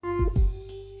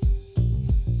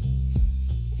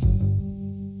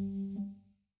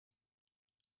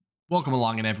Welcome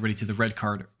along, and everybody, to the Red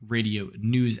Card Radio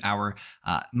News Hour.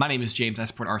 My name is James. I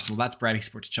support Arsenal. That's Brad. He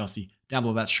supports Chelsea. Down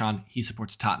below, that's Sean. He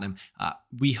supports Tottenham.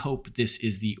 We hope this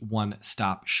is the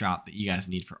one-stop shop that you guys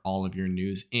need for all of your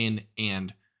news in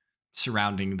and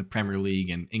surrounding the Premier League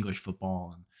and English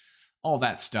football and all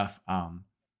that stuff.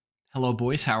 Hello,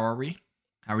 boys. How are we?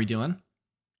 How are we doing?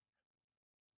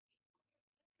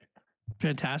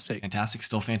 Fantastic. Fantastic.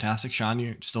 Still fantastic. Sean,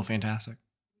 you're still fantastic.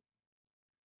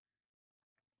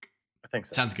 I think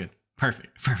so. Sounds good.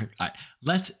 Perfect. All right,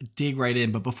 let's dig right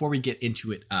in. But before we get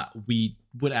into it, we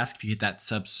would ask if you hit that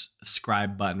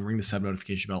subscribe button, ring the sub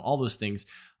notification bell, all those things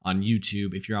on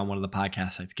YouTube. If you're on one of the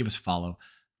podcast sites, give us a follow.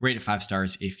 Rate it 5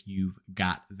 stars if you've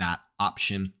got that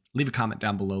option. Leave a comment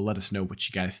down below. Let us know what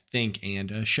you guys think,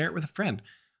 and share it with a friend.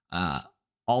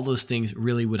 All those things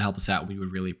really would help us out. We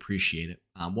would really appreciate it.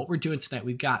 What we're doing tonight,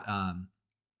 we've got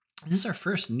this is our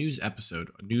first news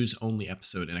only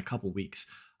episode in a couple weeks.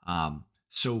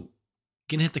 So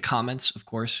gonna hit the comments, of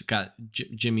course. We've got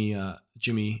Jimmy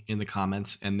in the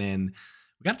comments, and then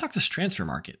we got to talk this transfer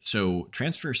market. So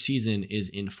transfer season is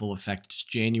in full effect. It's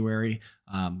January.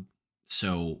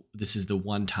 So this is the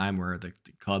one time where the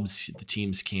clubs, the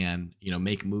teams can,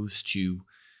 make moves to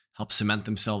help cement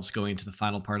themselves going into the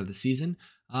final part of the season.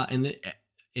 And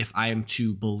if I am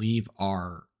to believe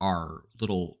our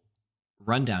little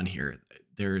rundown here,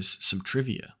 there's some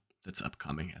trivia that's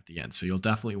upcoming at the end. So you'll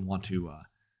definitely want to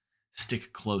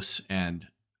stick close and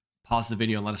pause the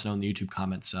video and let us know in the YouTube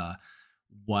comments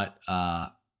what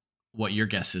your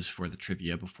guess is for the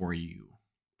trivia before you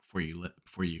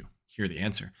hear the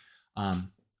answer.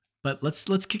 But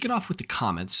let's kick it off with the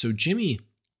comments. So Jimmy,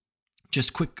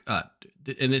 just quick, and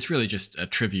it's really just a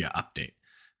trivia update,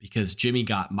 because Jimmy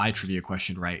got my trivia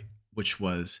question right, which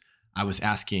was, I was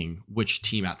asking which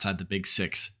team outside the Big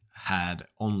Six had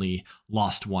only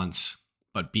lost once,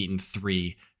 but beaten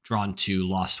 3, drawn 2,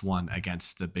 lost 1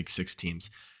 against the Big Six teams.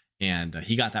 And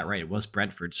he got that right. It was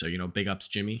Brentford. So, big ups,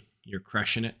 Jimmy. You're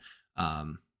crushing it.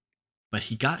 But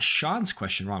he got Sean's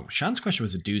question wrong. Sean's question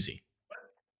was a doozy.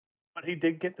 But he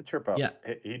did get the trip up. Yeah.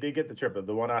 He did get the trip up.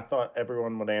 The one I thought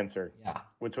everyone would answer. Yeah.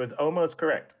 Which was almost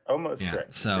correct.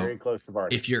 Correct. So very close to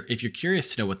Vardy. If you're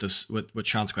curious to know what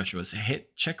Sean's question was,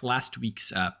 check last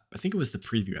week's I think it was the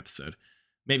preview episode.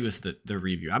 Maybe it was the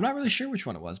review. I'm not really sure which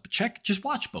one it was, but just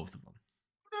watch both of them.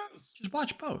 Just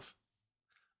watch both.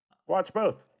 Watch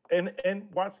both. And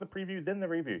watch the preview, then the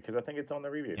review, because I think it's on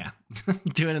the review. Yeah.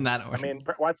 Do it in that order. I mean,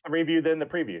 watch the review, then the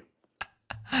preview.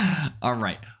 All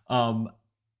right.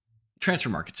 Transfer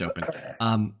market's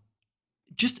open.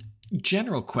 Just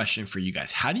general question for you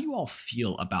guys. How do you all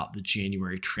feel about the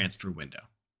January transfer window?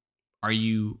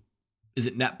 Is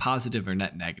it net positive or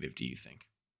net negative, do you think?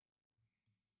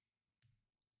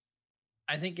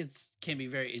 I think can be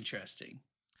very interesting.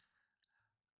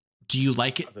 Do you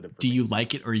like it? Do you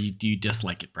like it, or do you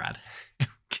dislike it, Brad? It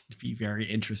could be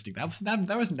very interesting. That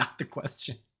was not the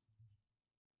question.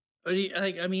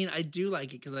 I do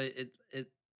like it because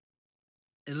it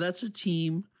lets a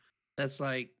team that's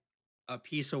like a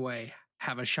piece away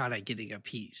have a shot at getting a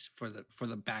piece for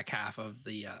the back half of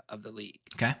the league.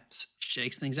 Okay,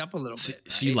 shakes things up a little bit. Right?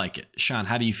 So you like it, Sean?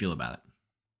 How do you feel about it?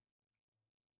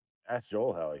 Ask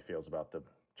Joel how he feels about the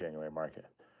January market.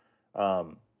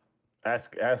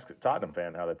 Ask Tottenham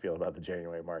fan how they feel about the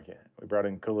January market. We brought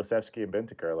in Kulusevski and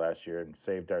Bentancur last year and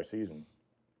saved our season.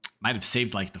 Might have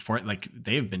saved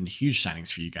they have been huge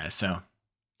signings for you guys. So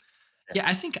yeah,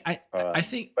 I think.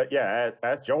 But yeah,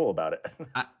 ask Joel about it.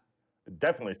 It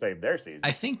definitely saved their season.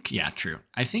 I think, yeah, true.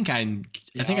 I think I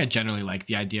generally like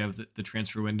the idea of the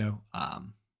transfer window.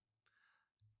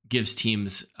 Gives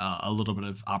teams a little bit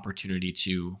of opportunity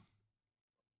to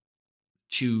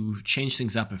change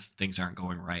things up if things aren't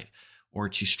going right, or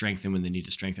to strengthen when they need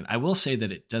to strengthen. I will say that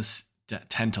it does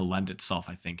tend to lend itself,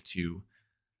 I think, to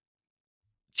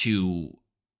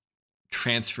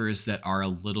transfers that are a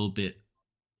little bit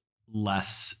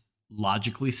less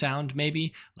logically sound,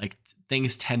 maybe. Like,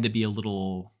 things tend to be a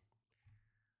little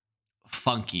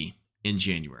funky in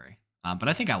January, but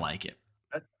I think I like it.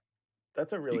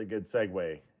 That's a really good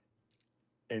segue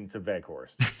into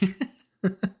Weghorst.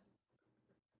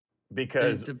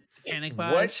 Because the panic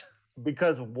vibes.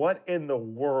 What in the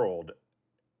world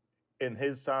in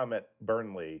his time at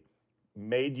Burnley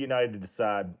made United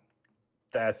decide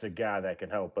that's a guy that can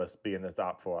help us be in the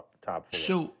top four?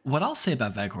 So what I'll say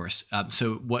about Weghorst,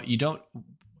 so what you don't,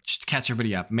 just to catch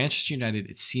everybody up, Manchester United,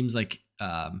 it seems like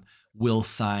will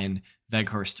sign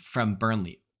Weghorst from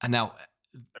Burnley. And now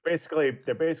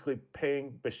they're basically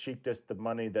paying Besiktas the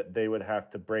money that they would have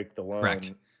to break the loan.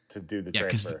 Correct. To do the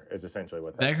transfer is essentially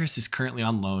what that Weghorst is currently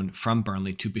on loan from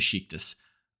Burnley to Besiktas.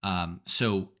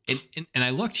 So and I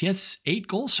looked, he has 8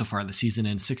 goals so far this season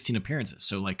and 16 appearances.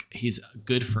 So like he's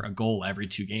good for a goal every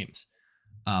 2 games,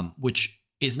 which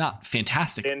is not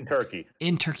fantastic in Turkey.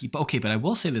 But okay, but I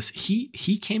will say this: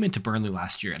 he came into Burnley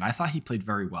last year, and I thought he played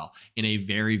very well in a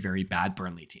very very bad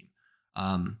Burnley team.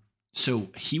 So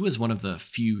he was one of the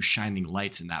few shining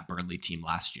lights in that Burnley team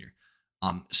last year.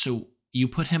 So you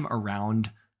put him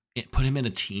in a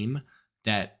team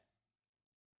that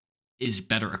is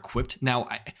better equipped. Now,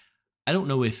 I don't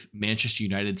know if Manchester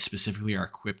United specifically are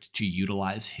equipped to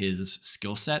utilize his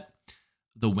skill set.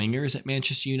 The wingers at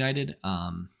Manchester United,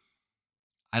 I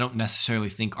don't necessarily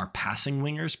think are passing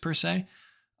wingers per se.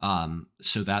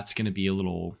 So that's going to be a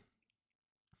little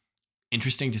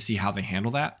interesting to see how they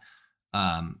handle that.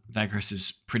 Weghorst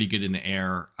is pretty good in the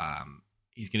air.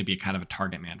 He's going to be a kind of a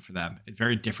target man for them. A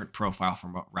very different profile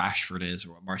from what Rashford is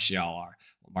or what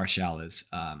Martial is.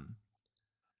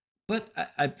 But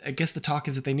I guess the talk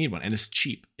is that they need one, and it's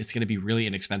cheap. It's going to be really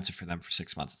inexpensive for them for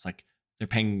 6 months. It's like they're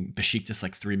paying Besiktas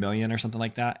like $3 million or something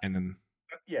like that, and then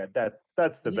Yeah,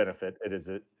 that's the benefit. It's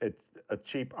a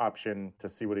cheap option to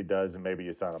see what he does, and maybe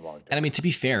you sign him long term. And I mean, to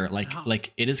be fair,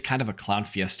 like it is kind of a clown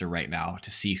fiesta right now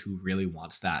to see who really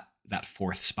wants that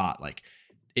 4th spot. Like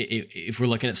if we're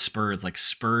looking at Spurs, like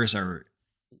Spurs are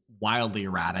wildly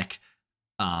erratic.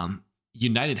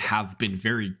 United have been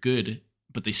very good,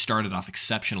 but they started off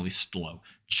exceptionally slow.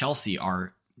 Chelsea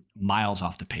are miles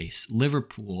off the pace.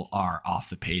 Liverpool are off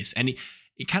the pace. And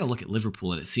you kind of look at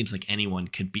Liverpool and it seems like anyone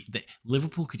could beat that.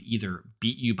 Liverpool could either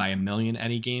beat you by 1 million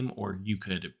any game, or you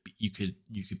could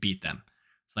beat them.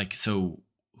 Like, so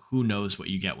who knows what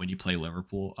you get when you play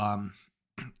Liverpool.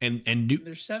 And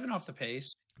they're 7 off the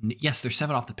pace. Yes, they're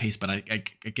 7 off the pace, but I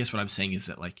guess what I'm saying is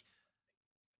that like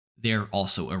they're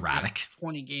also erratic.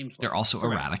 20 games. They're also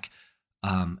erratic.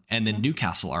 And then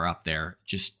Newcastle are up there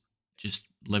just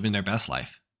living their best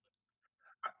life.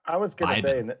 I was going to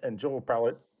say, and Joel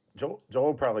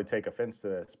will probably take offense to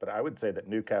this, but I would say that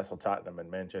Newcastle, Tottenham, and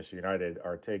Manchester United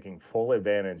are taking full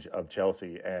advantage of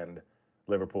Chelsea and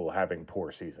Liverpool having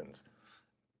poor seasons,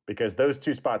 because those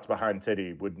 2 spots behind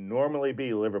City would normally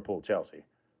be Liverpool, Chelsea.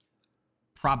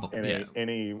 Probably.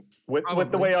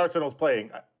 With the way Arsenal's playing,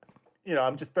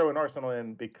 I'm just throwing Arsenal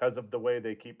in because of the way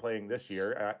they keep playing this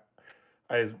year.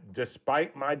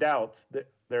 Despite my doubts,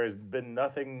 that there has been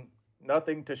nothing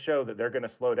to show that they're going to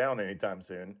slow down anytime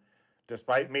soon.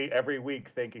 Despite me every week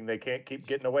thinking they can't keep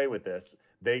getting away with this,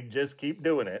 they just keep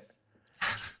doing it.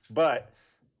 But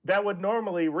that would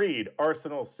normally read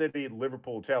Arsenal, City,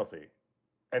 Liverpool, Chelsea,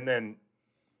 and then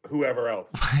whoever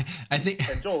else. I think,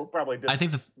 and Joel probably I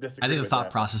think the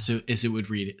thought process is it would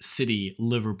read City,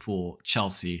 Liverpool,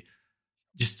 Chelsea.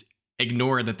 Just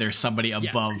ignore that there's somebody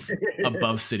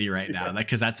above City right now,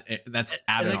 because that's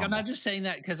abnormal. I'm not just saying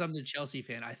that because I'm the Chelsea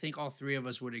fan. I think all 3 of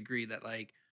us would agree that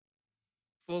like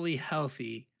fully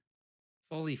healthy,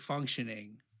 fully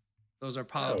functioning, those are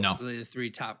probably the 3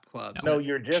 top clubs. No,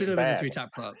 you're just bad. The 3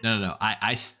 top clubs. No.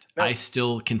 I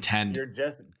still contend. You're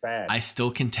just bad. I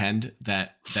still contend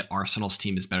that Arsenal's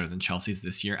team is better than Chelsea's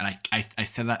this year, and I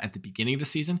said that at the beginning of the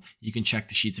season. You can check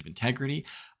the sheets of integrity.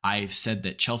 I've said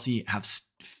that Chelsea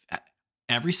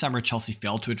every summer Chelsea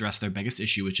failed to address their biggest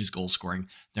issue, which is goal scoring.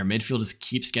 Their midfield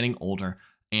keeps getting older,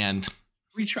 and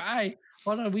we try.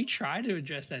 Hold on, we try to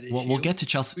address that issue. We'll get to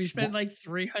Chelsea. We spent like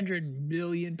 £300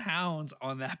 million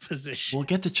on that position. We'll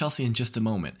get to Chelsea in just a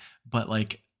moment, but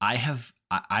like I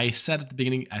said at the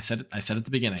beginning, I said at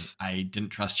the beginning, I didn't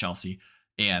trust Chelsea,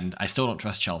 and I still don't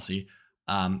trust Chelsea.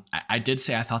 I did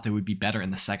say I thought they would be better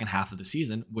in the second half of the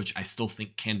season, which I still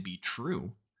think can be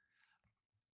true.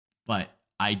 But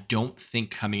I don't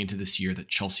think coming into this year that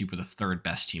Chelsea were the 3rd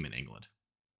best team in England.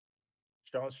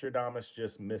 Sean Stradamus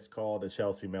just miscalled a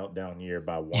Chelsea meltdown year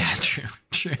by 1. Yeah,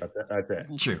 true. That's it.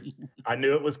 True. I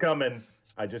knew it was coming.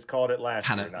 I just called it last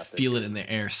year. Kind of feel it in the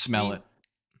air, smell it.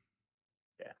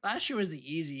 Yeah. Last year was the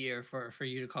easy year for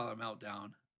you to call a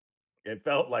meltdown. It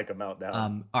felt like a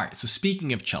meltdown. All right. So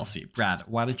speaking of Chelsea, Brad,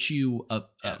 why don't you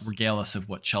regale us of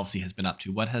what Chelsea has been up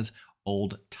to? What has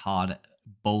old Todd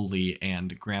Bowley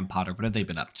and Graham Potter, what have they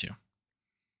been up to?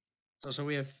 So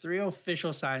we have 3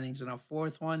 official signings and a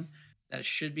 4th one that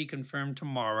should be confirmed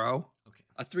tomorrow.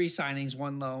 Okay. 3 signings,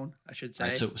 1 loan, I should say.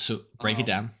 Right, so break it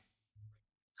down.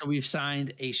 So we've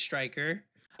signed a striker,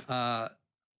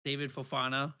 David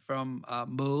Fofana from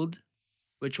Mold,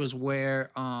 which was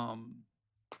where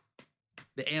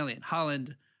the alien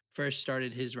Holland first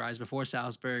started his rise, before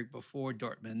Salzburg, before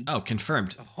Dortmund. Oh,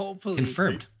 confirmed. So hopefully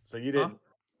confirmed. So you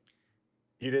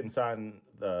didn't sign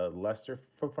the Leicester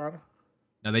Fofana?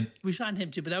 No, we signed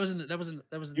him too, but that wasn't.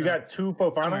 You got 2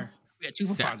 Fofanas? We got 2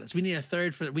 Fofanas. We need a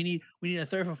third for we need a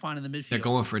third Fofana in the midfield. They're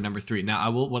going for number 3 now. I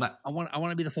want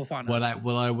to be the Fofanas.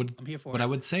 I'm here for what I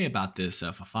would say about this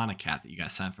Fofana cat that you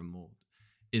guys signed from Mold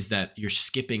is that you're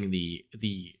skipping the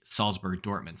Salzburg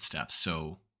Dortmund steps.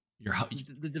 So you're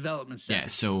the development steps. Yeah.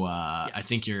 So yes. I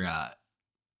think you're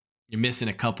missing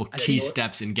a couple key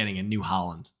steps in getting a New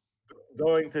Holland.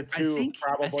 Going to 2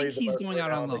 probably I think he's going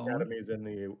out on loan. Academies in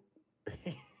the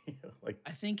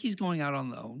I think he's going out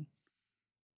on loan.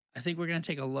 I think we're going to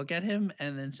take a look at him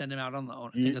and then send him out on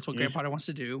loan. I think that's what Graham Potter wants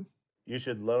to do. You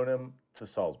should loan him to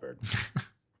Salzburg.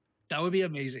 That would be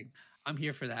amazing. I'm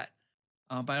here for that.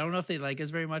 But I don't know if they like us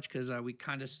very much because we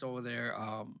kind of stole their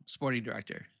sporting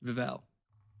director, Vivel.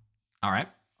 All right.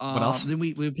 What else? Then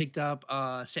we picked up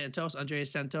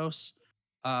Andreas Santos,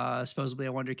 supposedly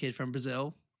a wonder kid from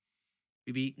Brazil.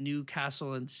 We beat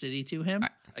Newcastle and City to him.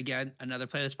 Right. Again, another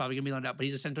player that's probably going to be loaned out, but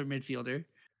he's a center midfielder.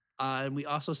 And we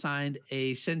also signed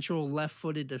a central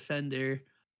left-footed defender,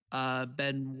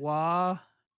 Benoit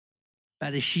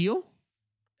Badiashile.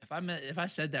 If I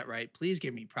said that right, please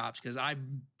give me props because I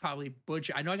probably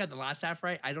butchered. I know I got the last half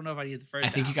right. I don't know if I get the first. I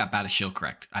think you got Badiashile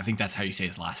correct. I think that's how you say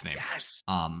his last name. Yes.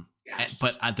 Yes.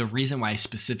 But the reason why I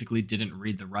specifically didn't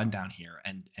read the rundown here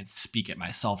and speak it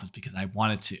myself is because I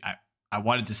wanted to. I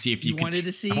wanted to see if you could. Wanted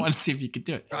to see? I wanted to see if you could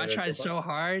do it. I tried so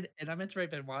hard, and I meant to write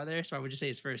Benoit there, so I would just say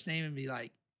his first name and be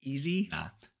like easy.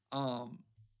 Nah.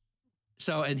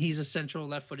 So, and he's a central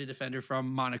left-footed defender from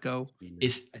Monaco. I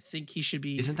think he should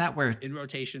be. Isn't that where in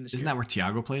rotation this year? Isn't that where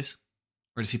Thiago plays,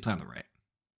 or does he play on the right?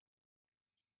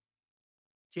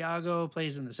 Thiago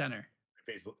plays in the center.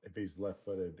 If he's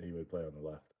left-footed, he would play on the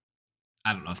left.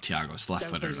 I don't know if Thiago's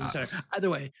left-footed or not. Either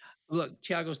way, look,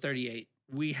 Thiago's 38.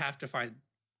 We have to find.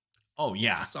 Oh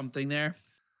yeah, something there.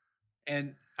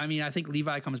 And I mean, I think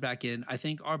Levi comes back in. I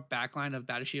think our backline of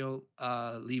Badiashile,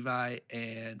 Levi,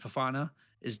 and Fofana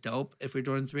is dope if we're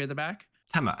doing 3 at the back.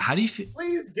 Time out. How do you feel?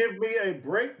 Please give me a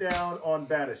breakdown on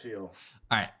Badiashile. All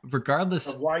right.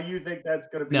 Regardless of why you think that's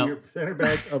going to be your center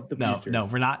back of the future. No,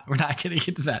 we're not going to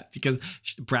get to that because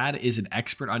Brad is an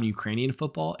expert on Ukrainian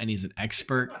football and he's an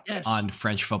expert on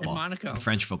French football. Monaco.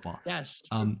 French football. Yes.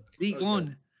 Ligue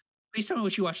 1. Please tell me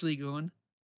what you watch Ligue 1.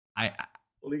 I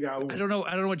don't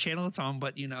know what channel it's on,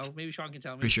 but maybe Sean can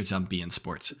tell me. Pretty sure it's on BN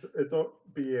Sports. It's on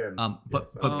BN.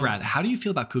 But Brad, how do you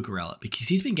feel about Cucurella? Because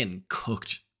he's been getting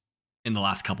cooked in the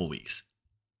last couple weeks.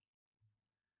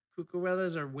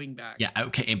 Cucurella's our wing back. Yeah,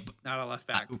 okay. Not a left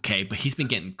back. Okay, but he's been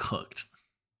getting cooked.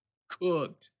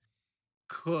 Cooked.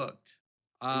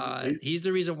 He's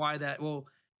the reason why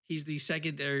he's the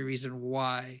secondary reason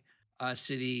why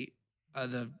City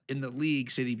in the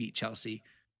league City beat Chelsea.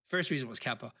 First reason was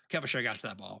Kepa. Kepa should have got to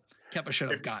that ball. Kepa should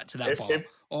have got to that ball.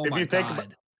 Oh my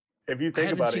God. If you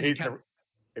think about it,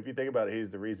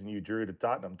 he's the reason you drew to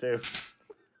Tottenham too.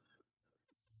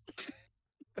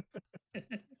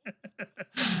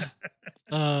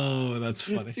 Oh, that's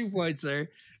funny. 2 points, sir.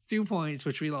 2 points,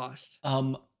 which we lost.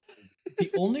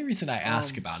 The only reason I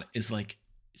ask about it is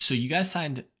so you guys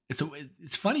signed. So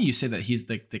it's funny you say that he's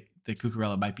the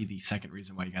Cucurella might be the second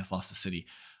reason why you guys lost the City,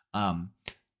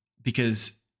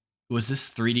 because was this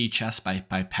 3D chess by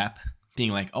Pep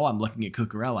being like, oh, I'm looking at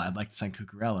Cucurella. I'd like to sign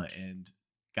Cucurella and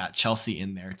got Chelsea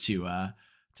in there to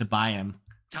buy him.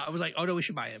 I was like, oh no, we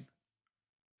should buy him.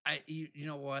 You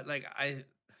know what?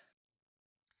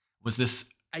 Was this?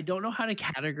 I don't know how to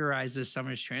categorize this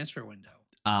summer's transfer window.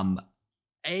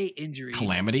 A, injury,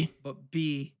 calamity, but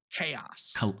B,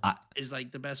 chaos is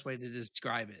the best way to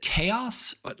describe it.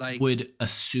 Chaos, but would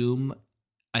assume.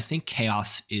 I think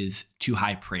chaos is too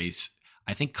high praise.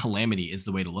 I think calamity is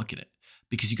the way to look at it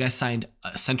because you guys signed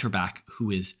a center back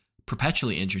who is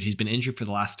perpetually injured. He's been injured for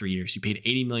the last 3 years. You paid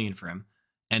 $80 million for him,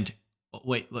 and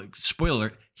wait, look, spoiler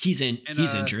alert, he's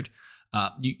injured.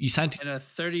 You signed a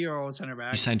 30-year-old center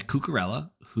back. You signed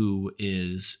Cucurella, who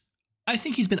is, I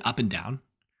think he's been up and down.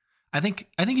 I think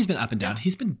he's been up and down. Yeah.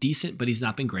 He's been decent, but he's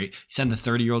not been great. You signed the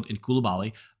 30-year-old in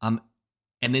Koulibaly. And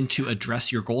then to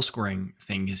address your goal scoring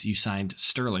thing is you signed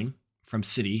Sterling from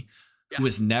City, who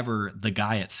was never the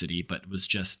guy at City, but was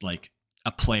just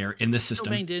a player in the system.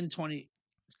 Still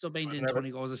banged in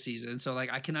 20 goals a season. So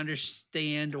I can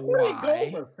understand why.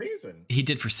 20 goals a season. He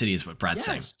did for City is what Brad's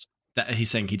saying. That he's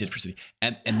saying he did for City.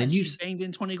 And then you banged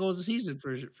in 20 goals a season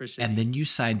for City. And then you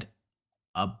signed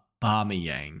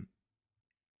Aubameyang.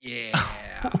 Yeah.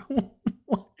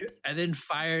 And then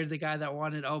fired the guy that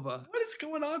wanted Oba. What is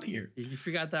going on here? You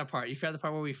forgot that part. You forgot the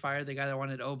part where we fired the guy that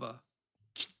wanted Oba.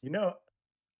 You know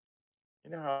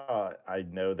how I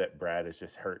know that Brad is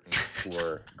just hurting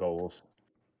for goals?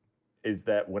 Is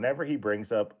that whenever he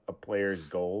brings up a player's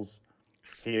goals,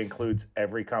 he includes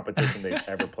every competition they've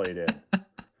ever played in.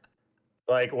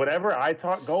 Like whenever I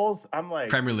talk goals, I'm like,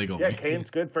 Premier League only. yeah, Kane's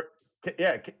good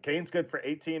for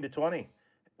 18 to 20.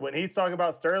 When he's talking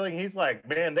about Sterling, he's like,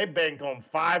 man, they banked on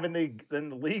 5 in the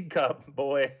League Cup,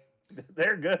 boy.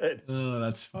 They're good. Oh,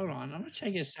 that's Hold on, I'm gonna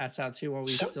check his stats out too while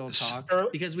we So- still so-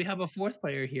 talk because we have a fourth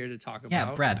player here to talk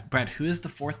yeah, about. Brad, who is the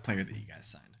fourth player that you guys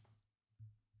signed?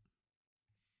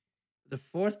 The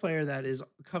fourth player that is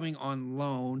coming on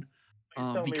loan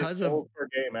Please tell me because his of goals per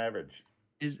game average.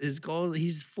 his goal.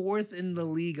 He's fourth in the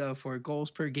Liga for goals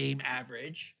per game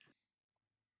average.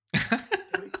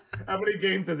 How many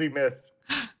games has he missed?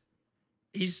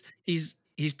 He's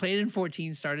played in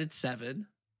 14, started 7.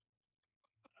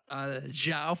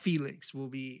 João Felix will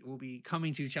be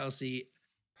coming to Chelsea.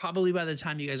 Probably by the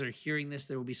time you guys are hearing this,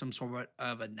 there will be some sort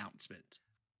of announcement.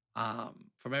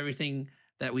 From everything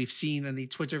that we've seen in the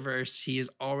Twitterverse, he is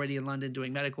already in London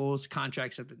doing medicals.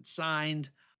 Contracts have been signed.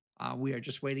 We are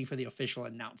just waiting for the official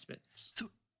announcements. So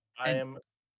I'm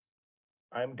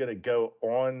going to go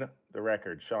on the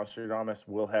record. Sean Stradamus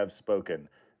will have spoken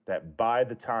that by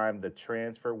the time the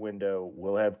transfer window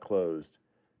will have closed,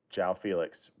 João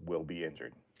Felix will be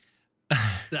injured.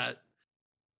 That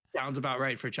sounds about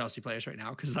right for Chelsea players right now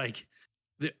because, like,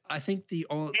 I think he's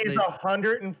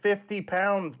 150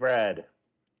 pounds, Brad.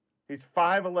 He's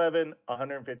 5'11",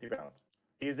 150 pounds.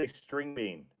 He is a string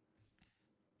bean,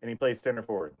 and he plays center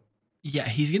forward. Yeah,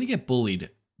 he's going to get bullied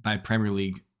by Premier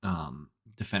League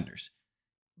defenders.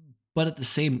 But at the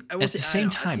same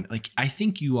time, I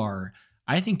think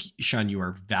Sean, you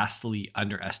are vastly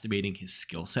underestimating his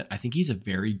skill set. I think he's a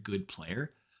very good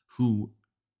player who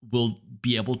will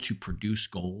be able to produce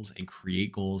goals and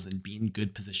create goals and be in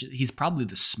good position. He's probably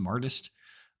the smartest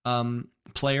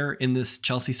player in this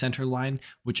Chelsea center line,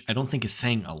 which I don't think is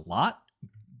saying a lot.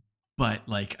 But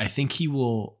like, I think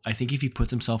if he puts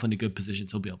himself into good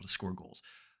positions, he'll be able to score goals.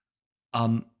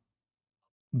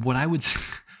 What I would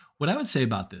say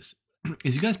about this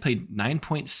is you guys paid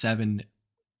 £9.7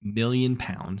 million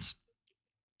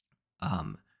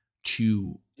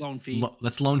to loan fee.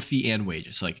 That's loan fee and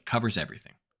wages, so like it covers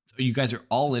everything. So you guys are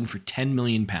all in for £10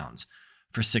 million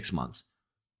for 6 months,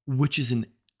 which is an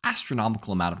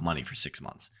astronomical amount of money for 6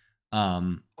 months.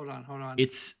 Hold on.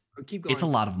 Keep going. It's a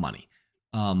lot of money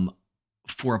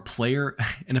for a player,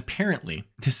 and apparently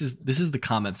this is the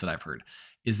comments that I've heard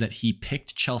is that he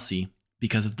picked Chelsea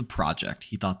because of the project.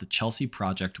 He thought the Chelsea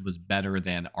project was better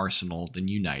than Arsenal, than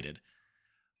United.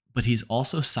 But he's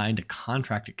also signed a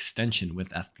contract extension with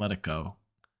Atletico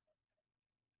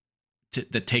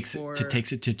that takes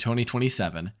it to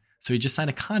 2027. So he just signed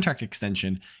a contract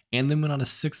extension and then went on a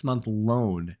 6-month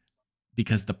loan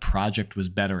because the project was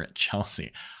better at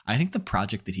Chelsea. I think the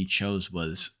project that he chose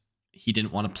was he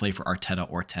didn't want to play for Arteta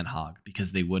or Ten Hag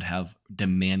because they would have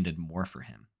demanded more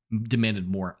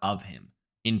of him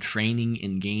in training,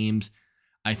 in games.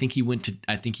 I think he went to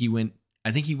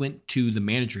the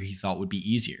manager he thought would be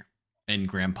easier, and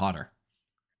Graham Potter.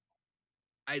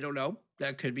 I don't know.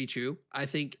 That could be true. I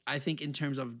think in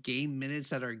terms of game minutes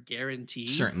that are guaranteed,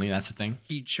 certainly that's the thing.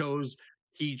 He chose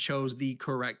the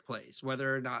correct place.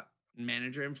 Whether or not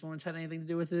manager influence had anything to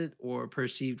do with it or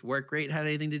perceived work rate had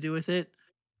anything to do with it,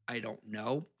 I don't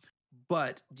know.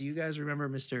 But do you guys remember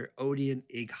Mr. Odion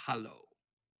Ighalo,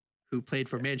 who played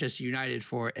for Manchester United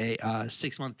for a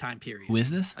 6-month time period? Who is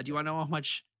this? Do you want to know how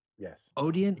much? Yes.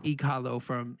 Odion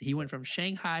Ighalo he went from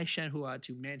Shanghai Shenhua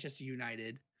to Manchester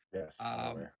United. Yes.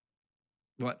 I'm aware.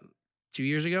 What, 2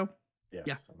 years ago? Yes.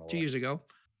 Yeah, 2 years ago.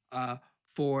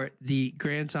 For the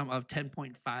grand sum of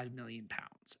 £10.5 million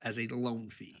as a loan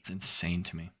fee. That's insane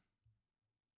to me.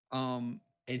 And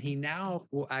he now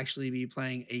will actually be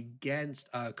playing against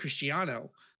Cristiano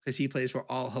because he plays for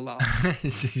Al Hilal.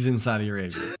 He's in Saudi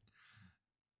Arabia.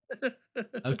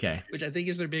 Okay. Which I think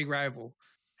is their big rival.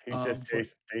 He's just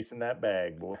chasing that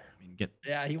bag, boy.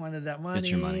 He wanted that money.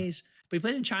 Get your money. But he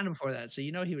played in China before that, so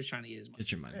he was trying to get his money.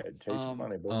 Get your money. Yeah, chase your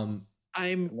money, boy.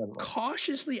 I'm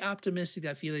cautiously optimistic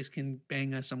that Felix can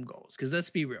bang us some goals because let's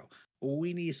be real,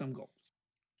 we need some goals.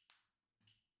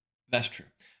 That's true.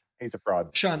 He's a fraud.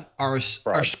 Sean, are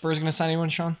Spurs going to sign anyone,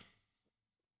 Sean?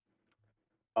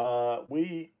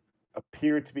 We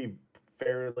appear to be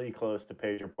fairly close to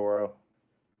Pedro Porro,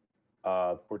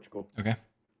 Portugal. Okay.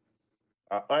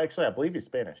 Actually, I believe he's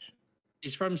Spanish.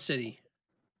 He's from City.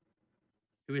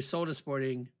 He was sold to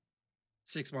Sporting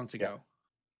 6 months ago.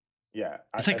 Yeah,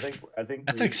 I think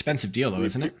that's an expensive deal, though,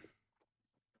 isn't it?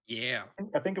 Yeah,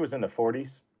 I think it was in the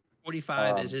 40s.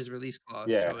 45 is his release clause.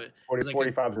 Yeah, so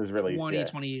 45 is his release.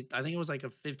 20. I think it was like a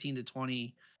 15 to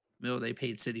 20 mil they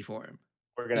paid City for him.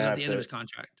 We're gonna have at the end of his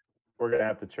contract. We're gonna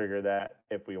have to trigger that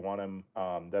if we want him.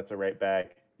 That's a right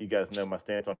back. You guys know my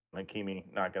stance on Hakimi.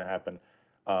 Not gonna happen.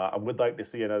 I would like to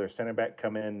see another center back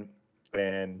come in,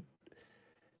 and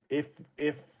if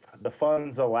the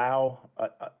funds allow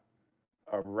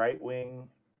a right wing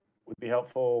would be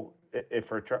helpful. If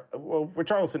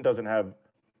Richarlison doesn't have,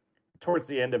 towards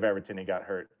the end of Everton, he got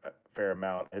hurt a fair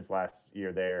amount his last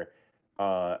year there,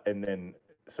 and then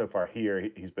so far here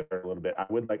he's been hurt a little bit. I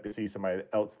would like to see somebody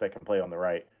else that can play on the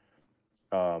right.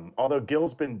 Although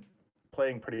Gill's been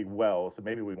playing pretty well, so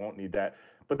maybe we won't need that.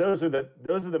 But those are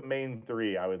the main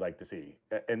three I would like to see,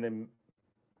 and then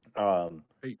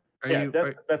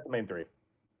that's the main three.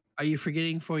 Are you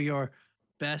forgetting for your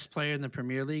best player in the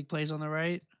Premier League plays on the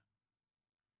right?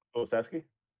 Kulusevski?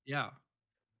 Yeah.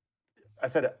 I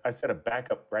said a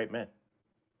backup right mid.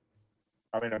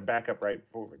 I mean a backup right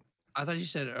forward. I thought you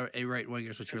said a right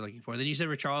winger is what you were looking for. Then you said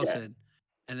Richarlison,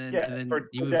 and then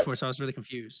you moved forward, so I was really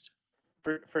confused.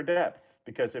 For depth,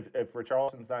 because if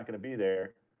Richarlison's not going to be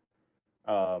there,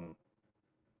 so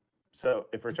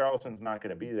if Richarlison's not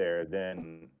going to be there,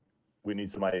 then we need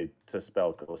somebody to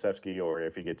spell Kulusevski, or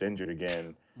if he gets injured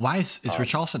again. Why is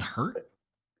Richarlison hurt?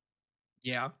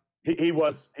 Yeah. He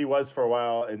was for a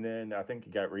while, and then I think he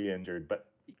got re-injured, but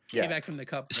came back from the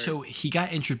Cup. So he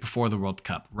got injured before the World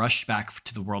Cup, rushed back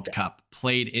to the World Cup,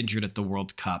 played injured at the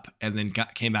World Cup, and then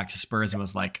came back to Spurs and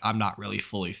was like, I'm not really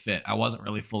fully fit. I wasn't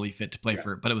really fully fit to play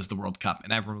for it, but it was the World Cup.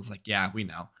 And everyone was like, yeah, we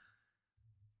know.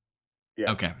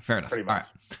 Yeah. Okay, fair enough. Pretty much.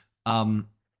 All right.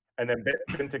 And then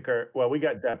Bentancur, well, we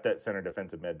got depth at center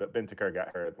defensive mid, but Bentancur got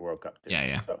hurt at the World Cup too.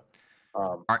 Yeah. So,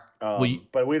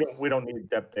 but we don't need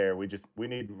depth there. We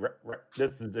need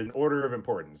this is an order of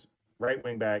importance: right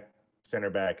wing back, center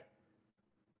back,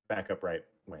 backup right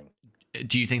wing.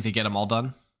 Do you think they get them all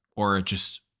done, or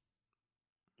just?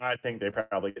 I think they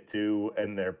probably get two,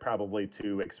 and they're probably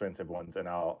two expensive ones, and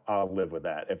I'll live with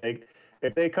that.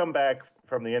 If they come back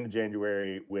from the end of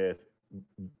January with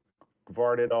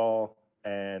Gvardiol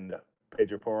and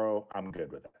Pedro Porro, I'm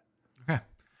good with that. Okay.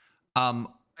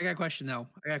 I got a question though.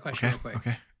 Real quick.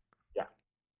 Okay. Yeah.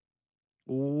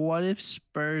 What if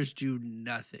Spurs do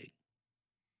nothing?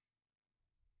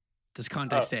 Does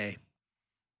Conte stay?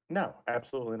 No,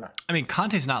 absolutely not. I mean,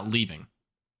 Conte's not leaving,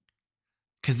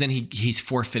 because then he's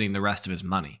forfeiting the rest of his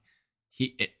money.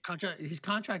 His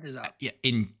contract is up. Yeah,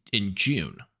 in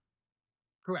June.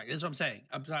 Correct. That's what I'm saying.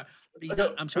 I'm sorry.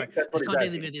 I'm sorry. Does Conte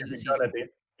leave at the end of the season?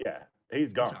 Yeah,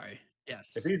 he's gone. I'm sorry.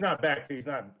 Yes. If he's not back, he's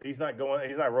not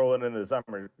rolling into the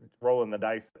summer, rolling the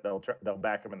dice that they'll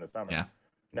back him in the summer. Yeah.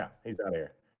 No, he's not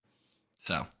here.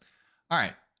 So, all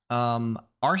right.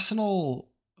 Arsenal,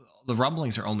 the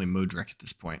rumblings are only Mudryk at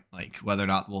this point. Like whether or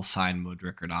not we'll sign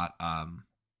Mudryk or not. I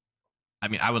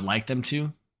mean, I would like them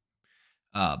to,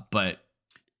 but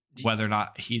whether or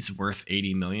not he's worth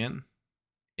 80 million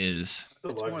is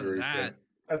it's more than that.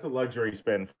 That's a luxury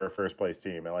spend for a first place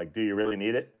team. And like, do you really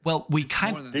need it? Well, do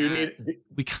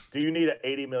you need an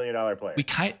 $80 million player?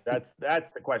 That's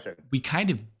the question. We kind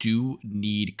of do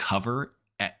need cover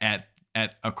at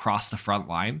across the front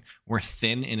line. We're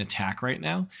thin in attack right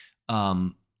now.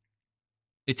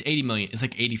 It's 80 million. It's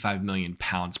like 85 million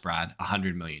pounds, Brad.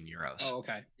 100 million euros. Oh,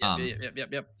 okay.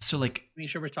 Yep. So like, make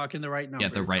sure we're talking the right number. Yeah,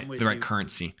 the right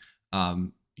currency.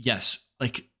 Yes,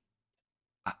 like.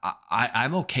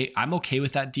 I'm okay. I'm okay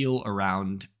with that deal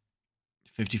around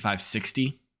 55,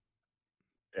 60.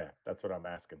 Yeah, that's what I'm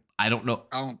asking. I don't know.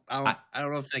 I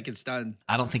don't know if that gets done.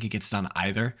 I don't think it gets done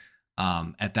either.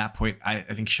 At that point, I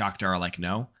think Shakhtar are like,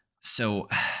 no. So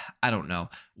I don't know.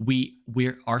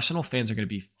 We're Arsenal fans are going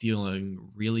to be feeling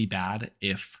really bad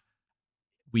if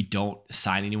we don't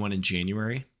sign anyone in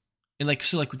January. And like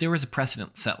there was a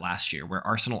precedent set last year where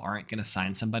Arsenal aren't going to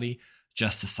sign somebody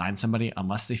just to sign somebody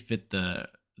unless they fit the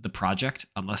project,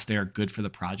 unless they are good for the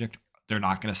project, they're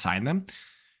not going to sign them.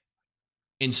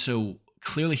 And so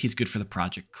clearly he's good for the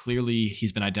project. Clearly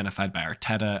he's been identified by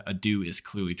Arteta. Adu is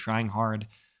clearly trying hard,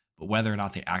 but whether or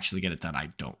not they actually get it done,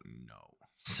 I don't know.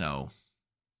 So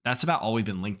that's about all we've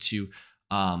been linked to.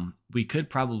 We could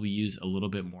probably use a little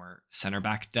bit more center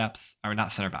back depth, or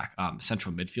not center back,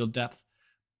 central midfield depth,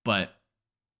 but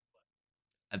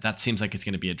that seems like it's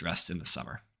going to be addressed in the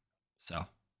summer. So,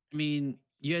 I mean,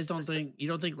 you guys don't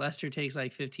think Leicester takes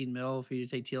like 15 mil for you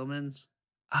to take Tielemans?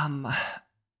 I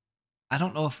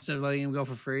don't know if instead of letting him go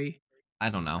for free. I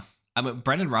don't know. I mean,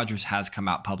 Brendan Rodgers has come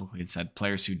out publicly and said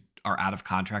players who are out of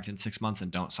contract in 6 months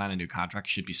and don't sign a new contract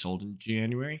should be sold in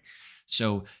January.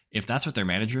 So if that's what their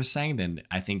manager is saying, then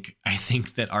I think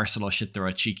that Arsenal should throw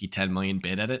a cheeky 10 million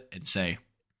bid at it and say,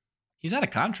 he's out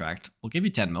of contract. We'll give you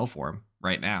 10 mil for him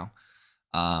right now.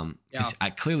 Because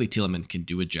clearly Tielemans can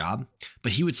do a job,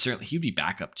 but he'd be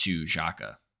backup to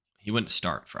Xhaka. He wouldn't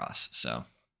start for us. So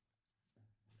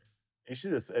he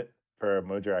should just, For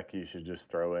Modrak, you should just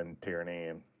throw in Tierney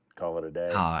and call it a day.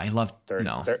 I love 30,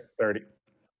 no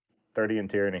 30 in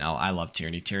Tierney. No, I love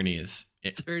Tierney.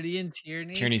 30 in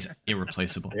Tierney. Tierney's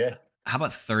irreplaceable. Yeah. How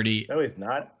about 30? No, he's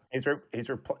not.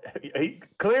 He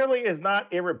clearly is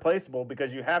not irreplaceable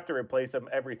because you have to replace him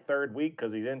every third week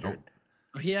because he's injured.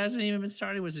 He hasn't even been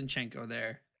starting with Zinchenko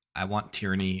there. I want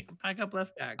Tierney. Backup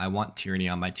left back. I want Tierney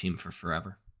on my team for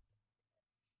forever.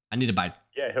 I need to buy.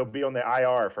 Yeah, he'll be on the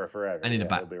IR for forever. I need to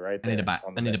buy. He'll be right I need there to buy.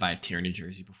 on the I need to bench. buy a Tierney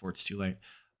jersey before it's too late.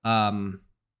 All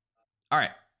right.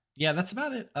 Yeah, that's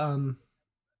about it.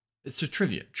 It's a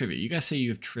trivia. You guys say you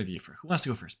have trivia for who wants to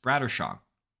go first, Brad or Sean?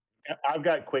 I've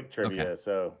got quick trivia, Okay.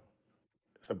 so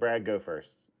Brad, go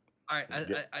first. All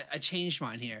right, I changed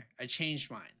mine here. I changed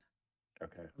mine.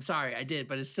 Okay. I'm sorry, I did,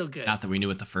 but it's still good. Not that we knew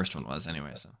what the first one was,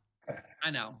 anyway. So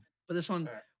I know, but this one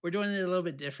we're doing it a little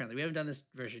bit differently. We haven't done this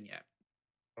version yet.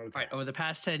 Okay. All right, over the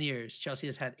past 10 years, Chelsea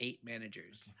has had 8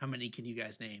 managers. How many can you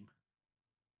guys name?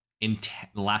 in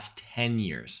the last 10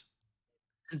 years,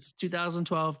 Since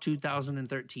 2012,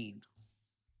 2013,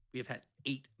 we have had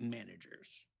 8 managers.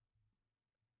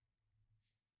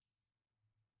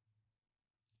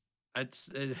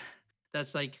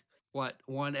 That's like what,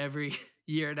 one every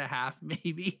year and a half,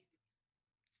 maybe.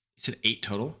 you said 8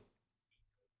 total.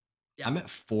 Yeah. I'm at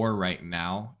 4 right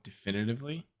now,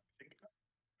 definitively.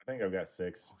 I think I've got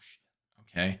 6. Oh shit.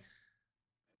 Okay.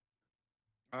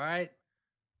 All right.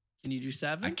 Can you do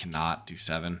 7? I cannot do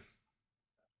 7.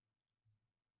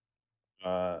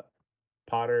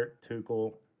 Potter,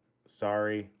 Tuchel,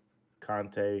 Sarri,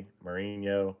 Conte,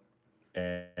 Mourinho,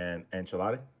 and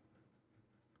Ancelotti.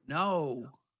 No.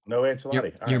 No Ancelotti. All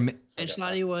right. So I got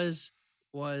Ancelotti was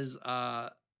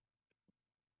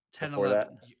 10, Before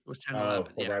 11. that? It was 10, 11.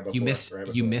 well, Yeah. right You before- right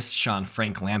you before. missed Sean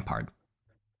Frank Lampard.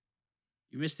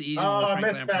 You missed the easy one. Oh, with I Frank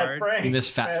missed Fat Lampard. Frank. You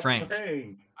missed Fat Frank.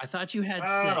 I thought you had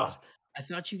Ah. 6. I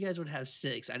thought you guys would have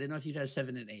 6. I didn't know if you'd have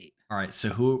 7 and 8. All right, so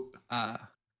who are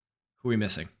we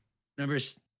missing?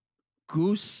 Numbers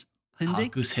Goose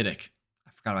Hindick Goose Hiddick.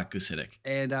 I forgot about Goose Hiddick.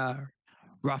 and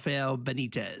Rafael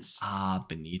Benitez.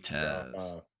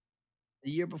 Benitez. The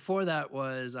year before that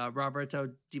was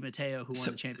Roberto Di Matteo, who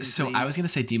won the Champions League. So I was gonna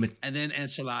say and then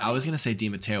Ancelotti. I was gonna say Di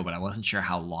Matteo, but I wasn't sure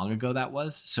how long ago that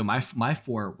was. So my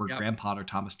 4 were Yep. Graham Potter,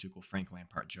 Thomas Tuchel, Frank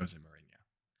Lampard, Jose Mourinho.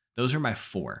 Those are my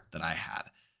 4 that I had.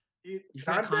 You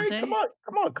forgot Conte? Come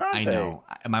on, Conte. I know.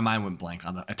 My mind went blank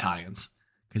on the Italians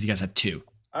because you guys had 2.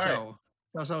 All right. So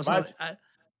that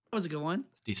was a good one.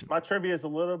 It's decent. My trivia is a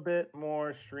little bit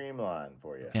more streamlined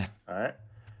for you. Yeah. All right.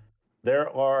 There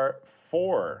are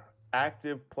 4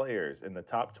 active players in the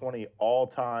top 20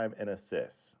 all-time in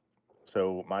assists.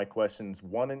 So my questions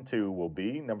 1 and 2 will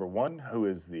be, number 1, who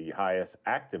is the highest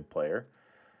active player?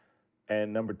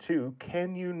 And number 2,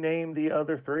 can you name the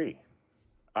other 3?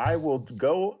 I will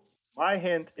go. My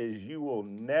hint is you will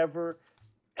never,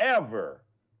 ever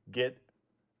get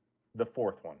the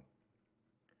 4th one.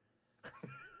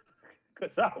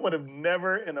 Because I would have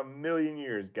never in a million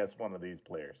years guessed one of these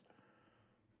players.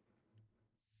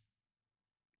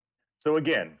 So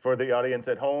again, for the audience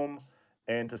at home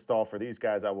and to stall for these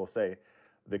guys, I will say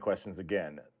the questions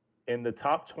again. In the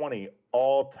top 20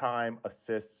 all-time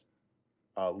assists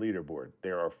leaderboard,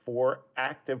 there are 4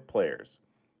 active players.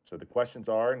 So the questions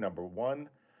are, number 1,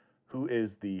 who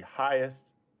is the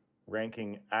highest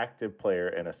ranking active player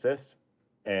in assists?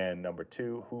 And number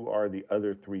 2, who are the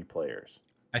other 3 players?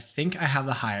 I think I have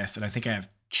the highest, and I think I have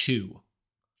 2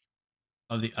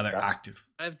 of the other active.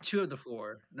 I have 2 of the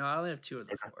 4. No, I only have 2 of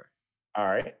the 4. All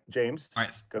right, James. All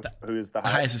right. Who is the The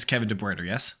highest is Kevin De Bruyne,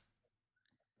 yes?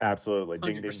 Absolutely.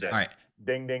 Ding, ding, 100%. ding. All right.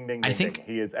 Ding, ding, ding, I ding, think- ding.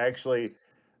 He is actually,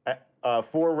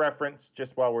 for reference,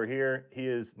 just while we're here, he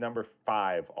is number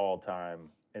 5 all time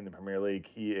in the Premier League.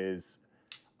 He is,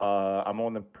 I'm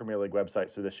on the Premier League website,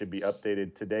 so this should be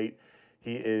updated to date.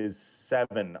 He is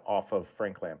 7 off of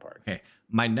Frank Lampard. Okay.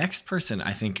 My next person,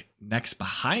 I think, next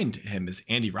behind him is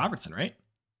Andy Robertson, right?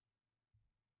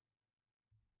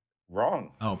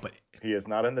 Wrong. Oh, but He is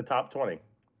not in the top 20,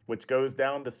 which goes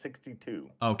down to 62,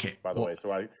 okay. by the way.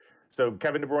 So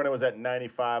Kevin De Bruyne was at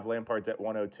 95, Lampard's at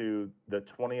 102. The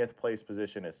 20th place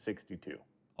position is 62.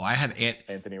 Oh, I had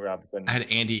Anthony Robinson. I had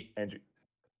Andy. Andrew.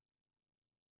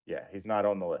 Yeah, he's not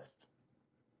on the list.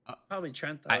 Probably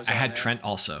Trent. I had Trent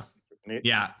also.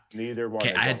 Yeah. Neither one.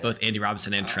 Okay, is I on had there. both Andy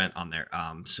Robinson and Trent on there.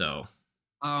 So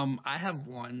I have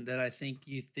one that I think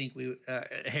you think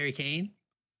Harry Kane.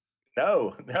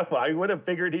 No, I would have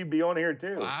figured he'd be on here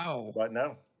too. Wow. But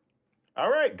no. All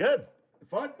right, good.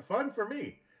 Fun for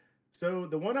me. So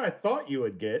the one I thought you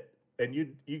would get, and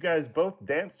you guys both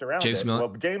danced around James it. Milner.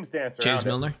 Well, James danced around James it.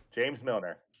 Milner. James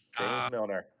Milner. James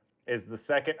Milner. is the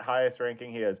second highest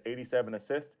ranking. He has 87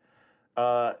 assists.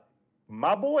 My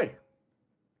boy,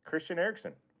 Christian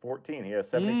Eriksen, 14. He has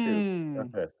 72.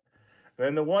 That's it.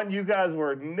 Then the one you guys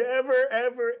were never,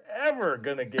 ever, ever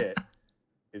going to get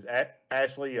is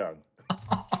Ashley Young.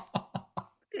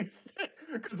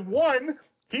 Because one,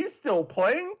 he's still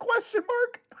playing, ?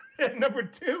 And number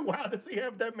two, wow, does he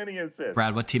have that many assists?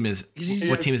 Brad, what team is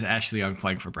Ashley Young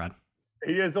playing for, Brad?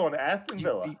 He is on Aston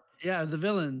Villa. Yeah, the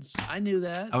Villains. I knew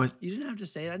that. You didn't have to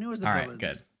say it. I knew it was the Villains. All right,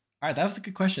 good. All right, that was a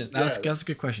good question. That was a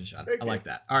good question, Sean. I like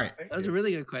that. All right. That was a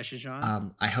really good question,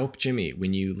 Sean. I hope, Jimmy,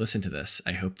 when you listen to this,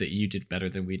 I hope that you did better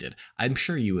than we did. I'm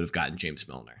sure you would have gotten James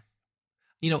Milner.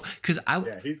 Because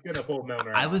he's gonna pull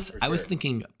Milner. I was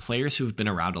thinking players who have been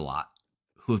around a lot,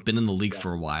 who have been in the league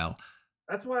for a while.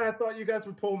 That's why I thought you guys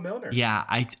would pull Milner. Yeah,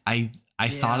 I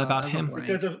thought about him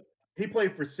because he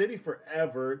played for City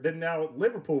forever, then now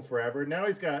Liverpool forever. Now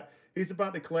he's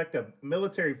about to collect a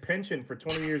military pension for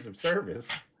 20 years of service.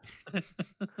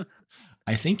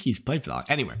 I think he's played for that.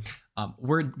 Anyway,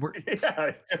 we're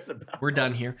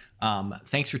done here.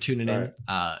 Thanks for tuning in.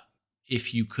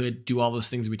 If you could do all those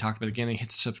things we talked about at the beginning, hit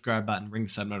the subscribe button, ring the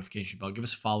sub notification bell, give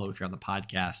us a follow if you're on the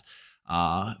podcast.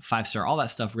 5-star, all that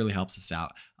stuff really helps us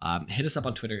out. Hit us up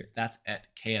on Twitter. That's at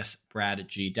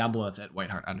KSBradG. Down below, that's at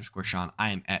Whiteheart_Sean. I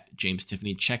am at James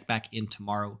Tiffany. Check back in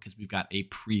tomorrow because we've got a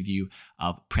preview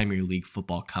of Premier League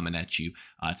football coming at you.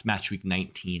 It's match week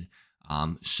 19.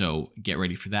 So get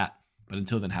ready for that. But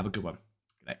until then, have a good one.